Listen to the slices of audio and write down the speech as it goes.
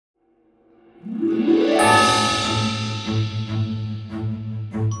Welcome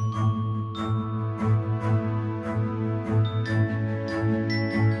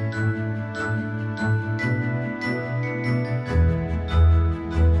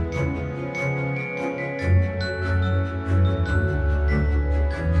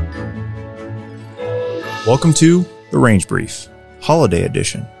to The Range Brief, Holiday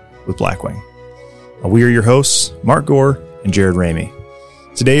Edition with Blackwing. We are your hosts, Mark Gore and Jared Ramey.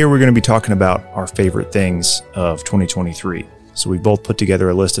 Today we're going to be talking about our favorite things of 2023. So we both put together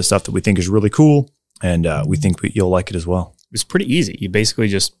a list of stuff that we think is really cool, and we think you'll like it as well. It was pretty easy. You basically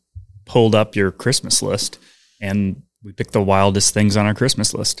just pulled up your Christmas list, and we picked the wildest things on our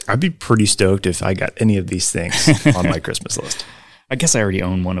Christmas list. I'd be pretty stoked if I got any of these things on my Christmas list. I guess I already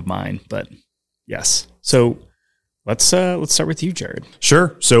own one of mine, but yes. So let's start with you, Jared.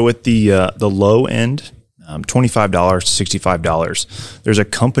 Sure. So at the low end, $25 to $65, there's a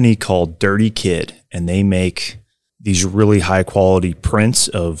company called Dirty Kid, and they make these really high quality prints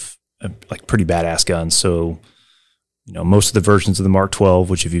of like pretty badass guns. So, you know, most of the versions of the Mark 12,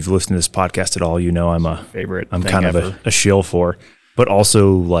 which if you've listened to this podcast at all, you know I'm kind of a shill for, but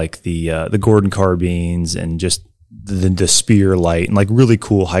also like the Gordon carbines and just the Spear light and like really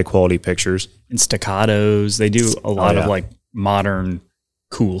cool high quality pictures and staccatos. They do a lot of like modern,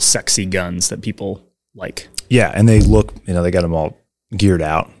 cool, sexy guns that people like. Yeah. And they look, you know, they got them all geared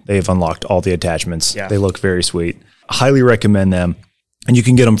out. They've unlocked all the attachments. Yeah. They look very sweet. Highly recommend them. And you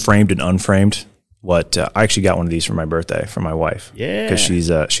can get them framed and unframed. I actually got one of these for my birthday for my wife. Yeah. Because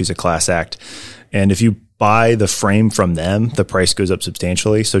she's a class act. And if you buy the frame from them, the price goes up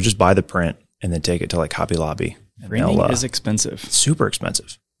substantially. So just buy the print and then take it to like Hobby Lobby. Framing is expensive. Super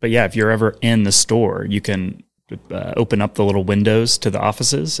expensive. But yeah, if you're ever in the store, you can open up the little windows to the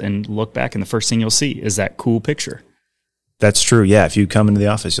offices and look back, and the first thing you'll see is that cool picture. That's true. Yeah. If you come into the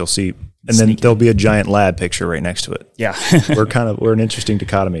office, you'll see, and then there'll be a giant lab picture right next to it. Yeah. We're an interesting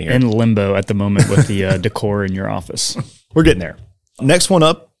dichotomy here. In limbo at the moment with the decor in your office. We're getting there. Next one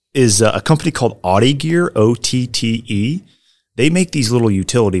up is a company called Otte Gear, OTTE. They make these little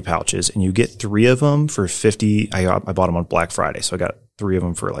utility pouches, and you get 3 of them for $50. I bought them on Black Friday, so I got 3 of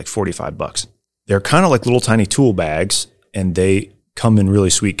them for like $45. They're kind of like little tiny tool bags, and they come in really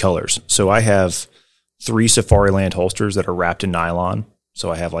sweet colors. So I have 3 Safariland holsters that are wrapped in nylon.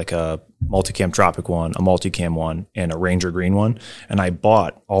 So I have like a Multicam Tropic one, a Multicam one, and a Ranger Green one. And I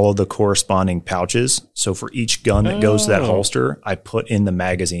bought all of the corresponding pouches. So for each gun that goes to that holster, I put in the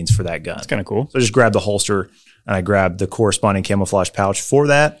magazines for that gun. That's kind of cool. So I just grab the holster, and I grabbed the corresponding camouflage pouch for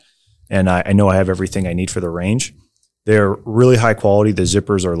that. And I know I have everything I need for the range. They're really high quality. The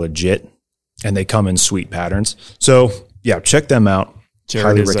zippers are legit, and they come in sweet patterns. So yeah, check them out.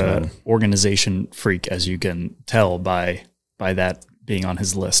 Jared is an organization freak, as you can tell by that being on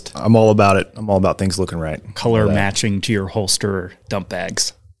his list. I'm all about it. I'm all about things looking right. Color matching to your holster dump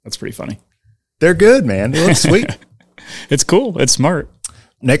bags. That's pretty funny. They're good, man. They look sweet. It's cool. It's smart.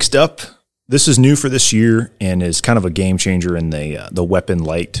 Next up, this is new for this year and is kind of a game changer in the weapon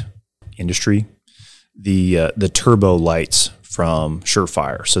light industry. The turbo lights from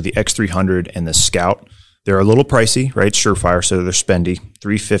Surefire. So the X300 and the Scout, they're a little pricey, right? Surefire, so they're spendy,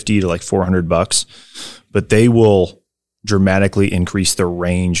 $350 to like $400, but they will dramatically increase the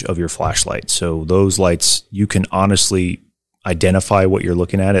range of your flashlight. So those lights, you can honestly identify what you're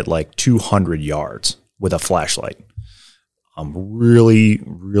looking at like 200 yards with a flashlight. Really,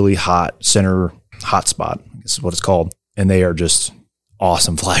 really hot center hotspot, I guess is what it's called. And they are just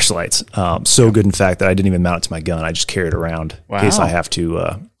awesome flashlights. So good, in fact, that I didn't even mount it to my gun. I just carry it around in case I have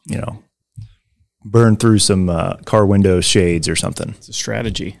to, burn through some car window shades or something. It's a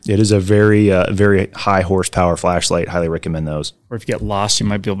strategy. It is a very, very high horsepower flashlight. Highly recommend those. Or if you get lost, you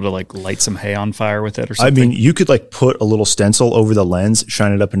might be able to like light some hay on fire with it or something. I mean, you could like put a little stencil over the lens,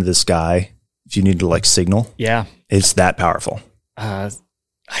 shine it up into the sky if you need to like signal. Yeah. It's that powerful. I've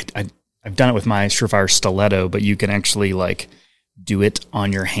done it with my Surefire Stiletto, but you can actually like do it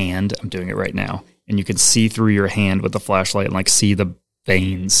on your hand. I'm doing it right now. And you can see through your hand with the flashlight and like see the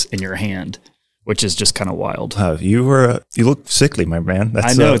veins in your hand, which is just kind of wild. You look sickly, my man.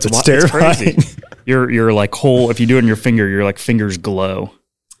 I know, it's terrifying. It's crazy. You're like if you do it on your finger, your like fingers glow.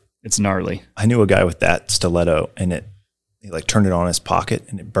 It's gnarly. I knew a guy with that stiletto, and he like turned it on his pocket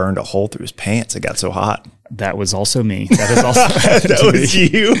and it burned a hole through his pants. It got so hot. That was also me. That is also that was me.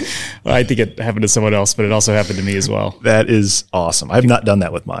 You. I think it happened to someone else, but it also happened to me as well. That is awesome. I've not done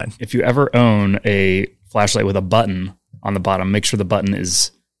that with mine. If you ever own a flashlight with a button on the bottom, make sure the button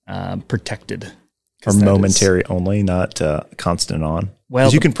is protected. Or momentary only, not constant on.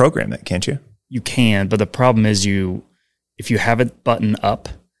 Well, you can program that, can't you? You can, but the problem is if you have a button up,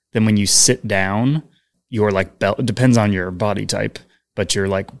 then when you sit down, your like belt, it depends on your body type, but your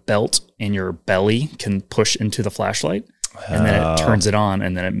like belt and your belly can push into the flashlight, and then it turns it on,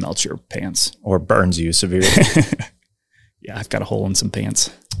 and then it melts your pants. Or burns you severely. Yeah, I've got a hole in some pants.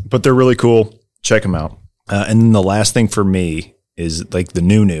 But they're really cool. Check them out. And then the last thing for me is like the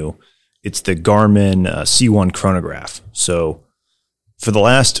new. It's the Garmin C1 chronograph. So for the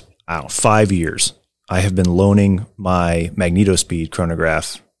last, 5 years, I have been loaning my MagnetoSpeed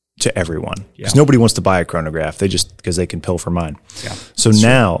chronograph to everyone, because nobody wants to buy a chronograph. Because they can pilfer mine. Yeah. So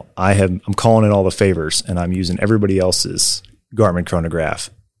now I'm calling in all the favors, and I'm using everybody else's Garmin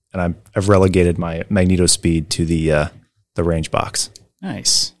chronograph, and I've relegated my MagnetoSpeed to the range box.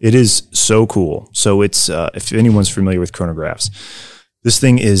 Nice. It is so cool. So it's if anyone's familiar with chronographs, this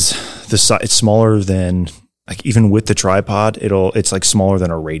thing is it's smaller than, like, even with the tripod, it's like smaller than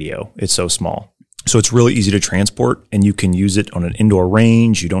a radio. It's so small. So it's really easy to transport, and you can use it on an indoor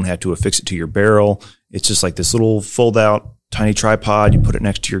range. You don't have to affix it to your barrel. It's just like this little fold out tiny tripod. You put it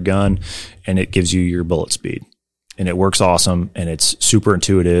next to your gun, and it gives you your bullet speed, and it works awesome. And it's super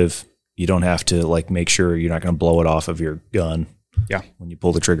intuitive. You don't have to like make sure you're not going to blow it off of your gun. Yeah. When you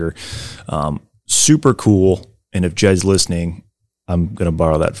pull the trigger, super cool. And if Jed's listening, I'm going to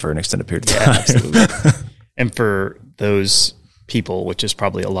borrow that for an extended period of time. Yeah, absolutely. And for those people, which is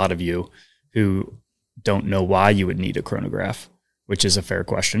probably a lot of you, who don't know why you would need a chronograph, which is a fair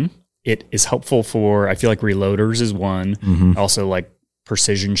question. It is helpful for, I feel like reloaders is one, also like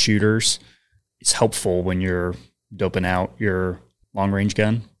precision shooters. It's helpful when you're doping out your long range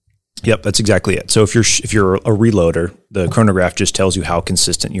gun. Yep, that's exactly it. So if you're a reloader, the chronograph just tells you how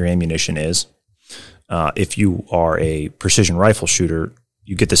consistent your ammunition is. If you are a precision rifle shooter,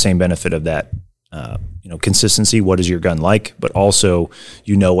 you get the same benefit of that. Consistency. What is your gun like? But also,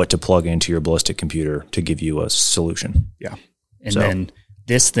 what to plug into your ballistic computer to give you a solution. Yeah. And then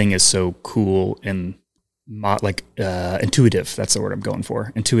this thing is so cool and intuitive. That's the word I'm going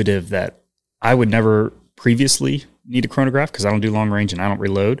for. Intuitive, that I would never previously need a chronograph because I don't do long range and I don't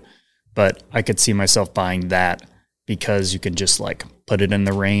reload. But I could see myself buying that because you can just like put it in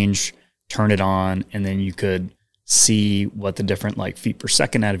the range, turn it on, and then you could see what the different like feet per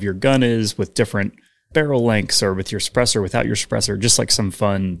second out of your gun is with different barrel lengths, or with your suppressor, without your suppressor, just like some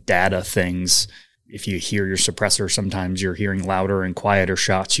fun data things. If you hear your suppressor, sometimes you're hearing louder and quieter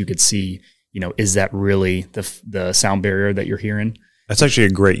shots. You could see, is that really the sound barrier that you're hearing? That's actually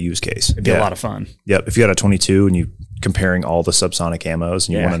a great use case. It'd be a lot of fun. Yep. If you got a 22 and you comparing all the subsonic ammos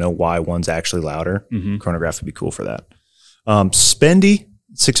and you want to know why one's actually louder, chronograph would be cool for that. Spendy,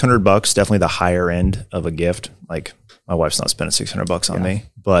 $600, definitely the higher end of a gift. Like, my wife's not spending $600 on me,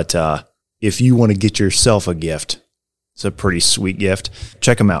 but if you want to get yourself a gift, it's a pretty sweet gift.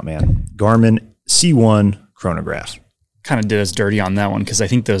 Check them out, man. Garmin C1 chronograph. Kind of did us dirty on that one because I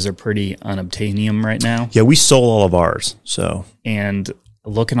think those are pretty unobtainium right now. Yeah, we sold all of ours. And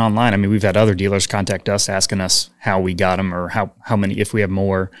looking online, I mean, we've had other dealers contact us asking us how we got them or how many, if we have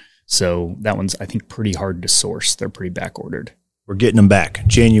more. So that one's, I think, pretty hard to source. They're pretty back ordered. We're getting them back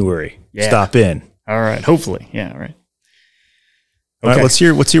January. Yeah. Stop in. All right. Hopefully. Yeah. All right. Okay. All right. Let's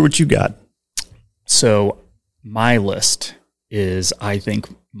hear what you got. So my list is, I think,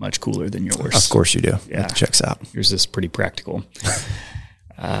 much cooler than yours. Of course you do. Yeah. That checks out. Yours is pretty practical.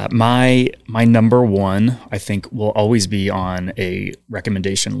 My number one, I think, will always be on a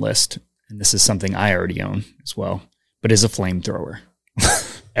recommendation list. And this is something I already own as well, but is a flamethrower.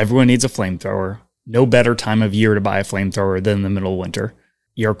 Everyone needs a flamethrower. No better time of year to buy a flamethrower than in the middle of winter.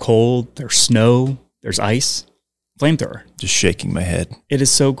 You're cold, there's snow, there's ice. Flamethrower. Just shaking my head. It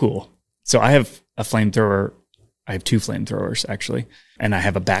is so cool. So I have a flamethrower. I have two flamethrowers, actually. And I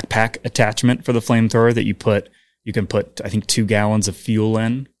have a backpack attachment for the flamethrower that you can put, I think, 2 gallons of fuel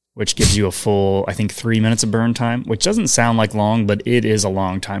in, which gives you a full, I think, 3 minutes of burn time, which doesn't sound like long, but it is a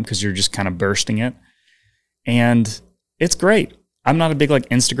long time because you're just kind of bursting it. And it's great. I'm not a big like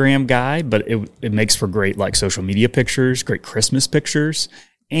Instagram guy, but it makes for great like social media pictures, great Christmas pictures.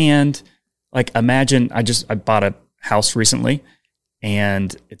 And like, imagine I bought a house recently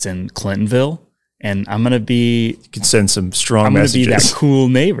and it's in Clintonville, and I'm going to be, you can send some strong messages. I'm going to be that cool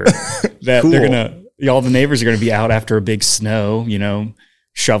neighbor that cool. All the neighbors are going to be out after a big snow,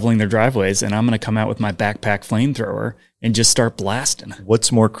 shoveling their driveways. And I'm going to come out with my backpack flamethrower and just start blasting.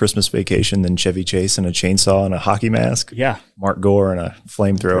 What's more Christmas vacation than Chevy Chase and a chainsaw and a hockey mask? Yeah. Mark Gore and a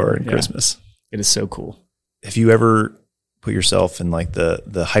flamethrower in Christmas. It is so cool. Have you ever put yourself in like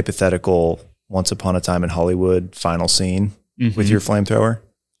the hypothetical Once Upon a Time in Hollywood final scene with your flamethrower?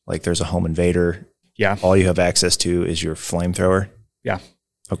 Like, there's a home invader. Yeah. All you have access to is your flamethrower. Yeah.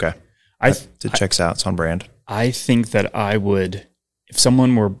 Okay. It checks out. It's on brand. I think that I would, if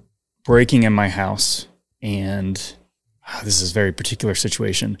someone were breaking in my house and this is a very particular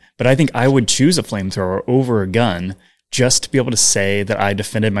situation, but I think I would choose a flamethrower over a gun just to be able to say that I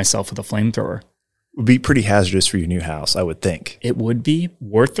defended myself with a flamethrower. It would be pretty hazardous for your new house, I would think. It would be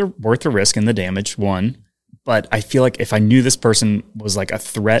worth the risk and the damage, one. But I feel like if I knew this person was like a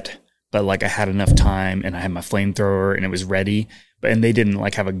threat, but like I had enough time and I had my flamethrower and it was ready, and they didn't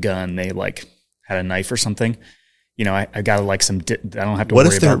like have a gun, they like had a knife or something. You know, I got like I don't have to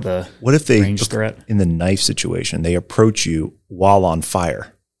worry about the range threat. In the knife situation, they approach you while on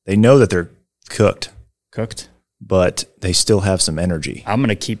fire. They know that they're cooked, but they still have some energy. I'm going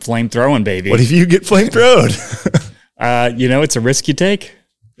to keep flamethrowing, baby. What if you get flamethrowed? It's a risk you take.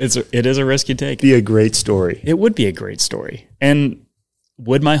 It is a risk you take. Be a great story. It would be a great story. And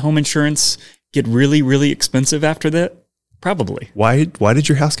would my home insurance get really, really expensive after that? Probably. Why did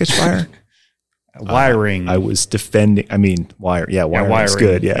your house catch fire? Wiring. I was defending. I mean, wire. Yeah, wiring is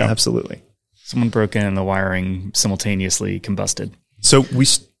good. Yeah, absolutely. Someone broke in and the wiring simultaneously combusted. So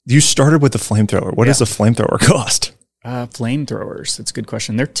you started with the flamethrower. What does a flamethrower cost? Flamethrowers. That's a good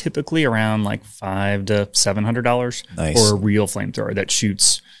question. They're typically around like $500 to $700 for a real flamethrower that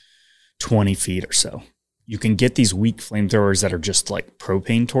shoots 20 feet or so. You can get these weak flamethrowers that are just like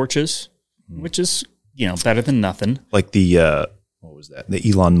propane torches, which is, better than nothing. Like the, what was that? The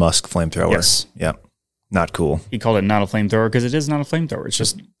Elon Musk flamethrower. Yes. Yeah. Not cool. He called it not a flamethrower because it is not a flamethrower. It's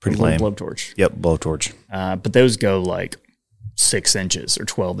just pretty a lame blowtorch. Yep, blowtorch. But those go like 6 inches or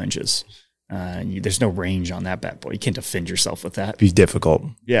 12 inches. There's no range on that bad boy. You can't defend yourself with that. It'd be difficult.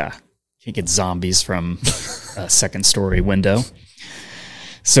 Yeah. You can't get zombies from a second story window.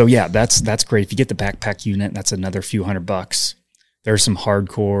 So yeah, that's great. If you get the backpack unit, that's another few $100. There's some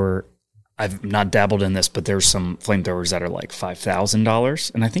hardcore, I've not dabbled in this, but there's some flamethrowers that are like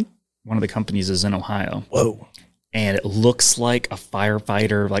 $5,000. And I think one of the companies is in Ohio. Whoa. And it looks like a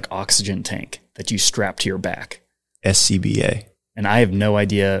firefighter, like oxygen tank that you strap to your back. SCBA. And I have no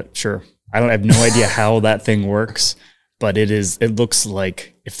idea. Sure. I have no idea how that thing works, but it looks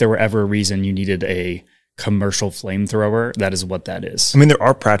like if there were ever a reason you needed a commercial flamethrower, that is what that is. I mean, there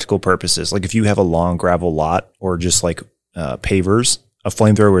are practical purposes. Like if you have a long gravel lot or just like pavers, a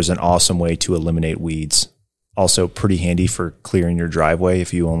flamethrower is an awesome way to eliminate weeds. Also pretty handy for clearing your driveway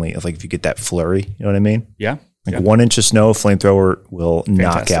if you get that flurry, you know what I mean? Yeah. Like 1 inch of snow, a flamethrower will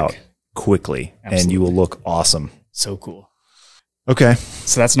knock out quickly. Absolutely. And you will look awesome. So cool. Okay.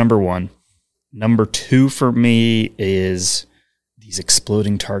 So that's number one. Number two for me is these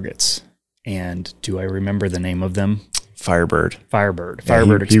exploding targets. And do I remember the name of them? Firebird. Firebird.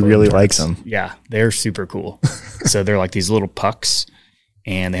 He really likes them. Yeah, they're super cool. So they're like these little pucks,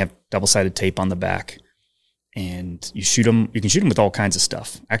 and they have double-sided tape on the back. And you shoot them. You can shoot them with all kinds of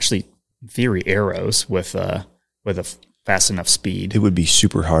stuff. Actually, in theory, arrows with a fast enough speed. It would be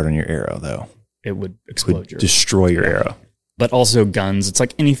super hard on your arrow, though. It would explode destroy your arrow. But also guns. It's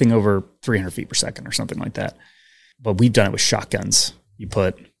like anything over 300 feet per second or something like that. But we've done it with shotguns. You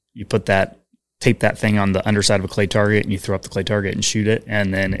tape that thing on the underside of a clay target, and you throw up the clay target and shoot it,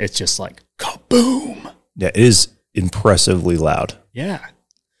 and then it's just like kaboom. Yeah, it is impressively loud. Yeah.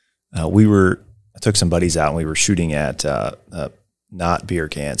 I took some buddies out and we were shooting at not beer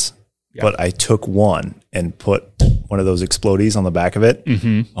cans, but I took one and put one of those explodies on the back of it.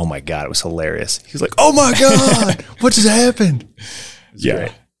 Mm-hmm. Oh my God, it was hilarious. He was like, "Oh my God, what just happened?" Yeah,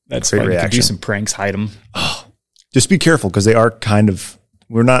 great. That's great reaction. You can do some pranks, hide them. Oh, just be careful because they are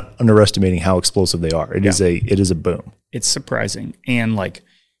we're not underestimating how explosive they are. It is a boom. It's surprising. And like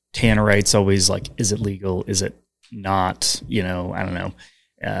Tannerite's always like, is it legal? Is it not? I don't know.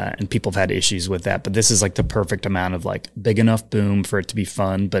 And people have had issues with that, but this is like the perfect amount of like big enough boom for it to be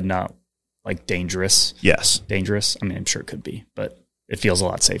fun, but not like dangerous. Yes. Dangerous. I mean, I'm sure it could be, but it feels a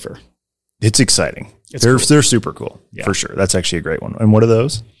lot safer. It's exciting. They're super cool for sure. That's actually a great one. And what are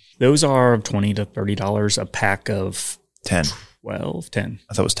those? Those are $20 to $30 a pack of 10. 10.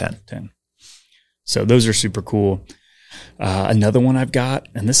 I thought it was 10. 10. So those are super cool. Another one I've got,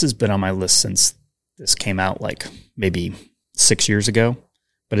 and this has been on my list since this came out like maybe 6 years ago,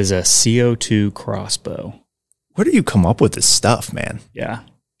 but is a CO2 crossbow. Where do you come up with this stuff, man? Yeah.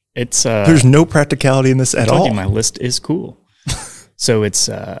 It's there's no practicality in this at all. My list is cool. So it's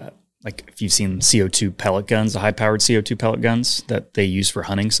like if you've seen CO2 pellet guns, the high-powered CO2 pellet guns that they use for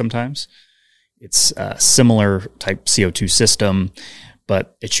hunting sometimes. It's a similar type CO2 system,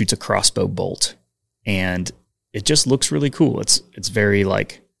 but it shoots a crossbow bolt, and it just looks really cool. It's very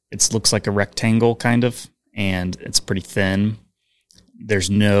like, it looks like a rectangle kind of, and it's pretty thin. There's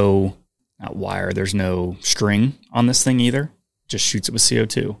no wire. There's no string on this thing either. Just shoots it with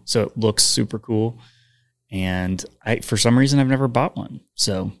CO2. So it looks super cool. And for some reason, I've never bought one.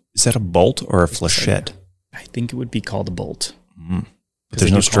 So Is that a bolt or a flechette? I think it would be called a bolt. But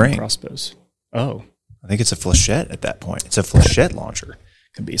there's no string. Crossbows. Oh, I think it's a flechette at that point. It's a flechette launcher.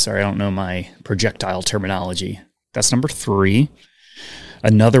 could be. Sorry, I don't know my projectile terminology. That's number 3.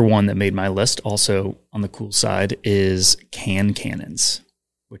 Another one that made my list, also on the cool side, is cannons,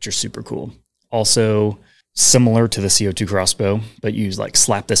 which are super cool. Also similar to the CO2 crossbow, but you like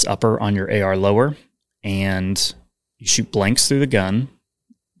slap this upper on your AR lower, and you shoot blanks through the gun,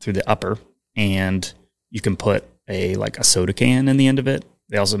 through the upper, and you can put a soda can in the end of it.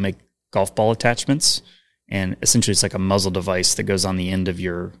 They also make golf ball attachments, and essentially it's like a muzzle device that goes on the end of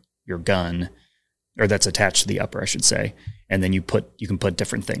your gun, or that's attached to the upper, I should say. And then you can put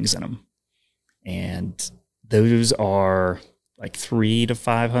different things in them. And those are like $300 to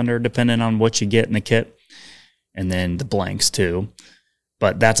 $500, depending on what you get in the kit. And then the blanks too.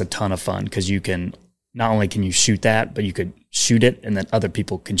 But that's a ton of fun because you can, not only can you shoot that, but you could shoot it and then other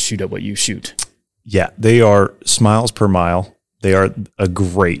people can shoot at what you shoot. Yeah, they are smiles per mile. They are a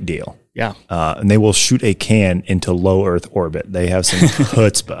great deal. Yeah. And they will shoot a can into low Earth orbit. They have some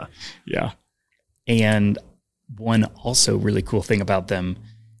chutzpah. Yeah. And one also really cool thing about them,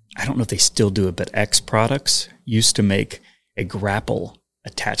 I don't know if they still do it, but X Products used to make a grapple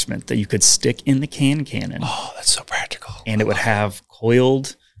attachment that you could stick in the cannon. Oh, that's so practical. And it would have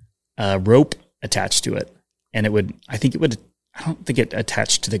coiled rope attached to it. And I don't think it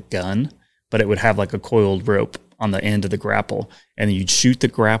attached to the gun, but it would have like a coiled rope on the end of the grapple. And then you'd shoot the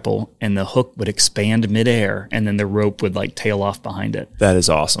grapple and the hook would expand midair and then the rope would like tail off behind it. That is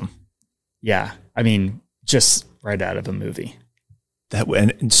awesome. Yeah. I mean, just right out of a movie.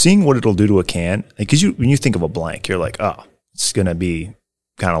 And seeing what it'll do to a can, because when you think of a blank, you're like, oh, it's going to be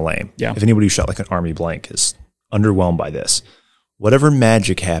kind of lame. Yeah. If anybody who shot like an Army blank is underwhelmed by this, whatever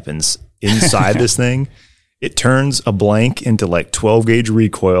magic happens inside this thing, it turns a blank into like 12 gauge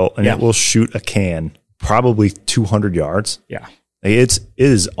recoil and it will shoot a can probably 200 yards. Yeah. It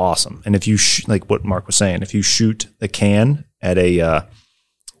is awesome. And if you, like what Mark was saying, if you shoot the can at a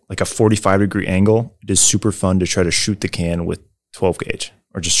 45-degree angle, it is super fun to try to shoot the can with 12 gauge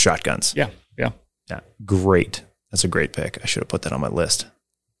or just shotguns. Yeah. Yeah. Yeah. Great. That's a great pick. I should have put that on my list.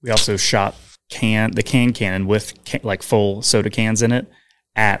 We also shot the cannon with full soda cans in it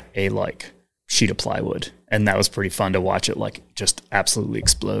at a sheet of plywood. And that was pretty fun to watch it just absolutely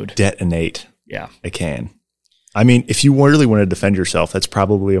explode. Detonate. Yeah. A can. I mean, if you really want to defend yourself, that's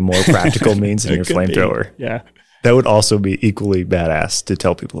probably a more practical means than your flamethrower. Yeah. That would also be equally badass to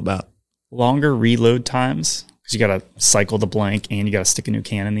tell people about. Longer reload times because you got to cycle the blank and you got to stick a new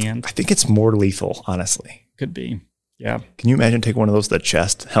can in the end. I think it's more lethal, honestly. Could be. Yeah. Can you imagine taking one of those to the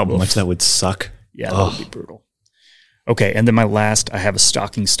chest? How much that would suck? Yeah, that would be brutal. Okay, and then my last, I have a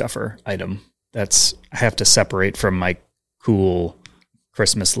stocking stuffer item. I have to separate from my cool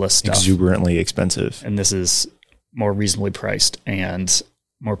Christmas list stuff. Exuberantly expensive. And this is more reasonably priced and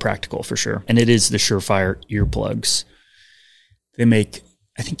more practical for sure. And it is the Surefire earplugs. They make,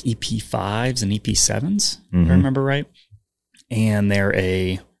 I think, EP5s and EP7s, if I remember right. And they're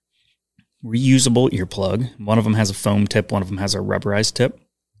a reusable earplug. One of them has a foam tip, one of them has a rubberized tip.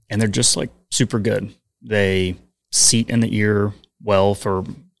 And they're just super good. They seat in the ear well for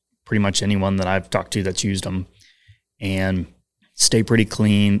pretty much anyone that I've talked to that's used them. And stay pretty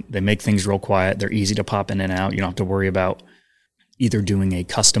clean. They make things real quiet. They're easy to pop in and out. You don't have to worry about either doing a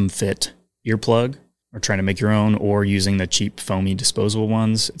custom fit earplug or trying to make your own or using the cheap foamy disposable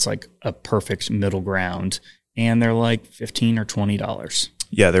ones. It's like a perfect middle ground. And they're like $15 or $20.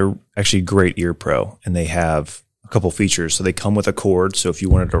 Yeah, they're actually great ear pro. And they have a couple features. So they come with a cord. So if you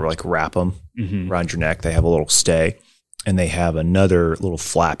wanted to wrap them around your neck, they have a little stay. And they have another little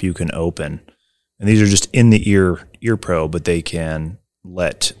flap you can open. And these are just in the ear pro, but they can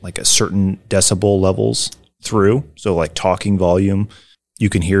let a certain decibel levels through. So talking volume, you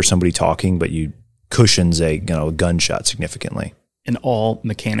can hear somebody talking, but you cushions a gunshot significantly. And all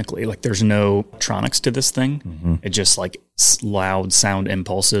mechanically, there's no electronics to this thing. It just loud sound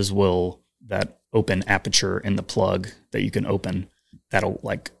impulses that open aperture in the plug that you can open. That'll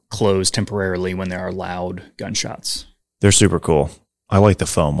close temporarily when there are loud gunshots. They're super cool. I like the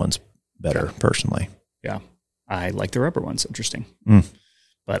foam ones better personally. Yeah. I like the rubber ones. Interesting.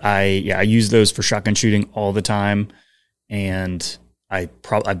 But I use those for shotgun shooting all the time. And I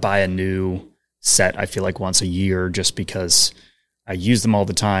buy a new set, I feel once a year just because I use them all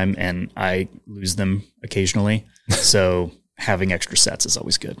the time and I lose them occasionally. So having extra sets is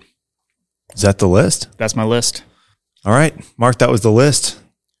always good. Is that the list? That's my list. All right, Mark, that was the list.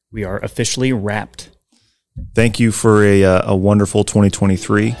 We are officially wrapped. Thank you for a wonderful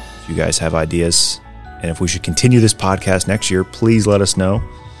 2023. If you guys have ideas And if we should continue this podcast next year, please let us know.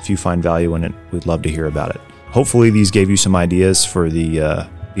 If you find value in it, we'd love to hear about it. Hopefully these gave you some ideas for the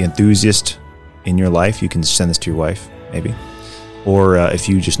enthusiast in your life. You can send this to your wife, maybe. Or if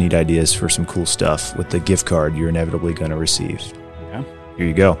you just need ideas for some cool stuff with the gift card you're inevitably going to receive. Yeah. Here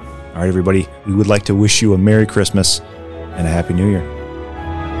you go. All right, everybody. We would like to wish you a Merry Christmas and a Happy New Year.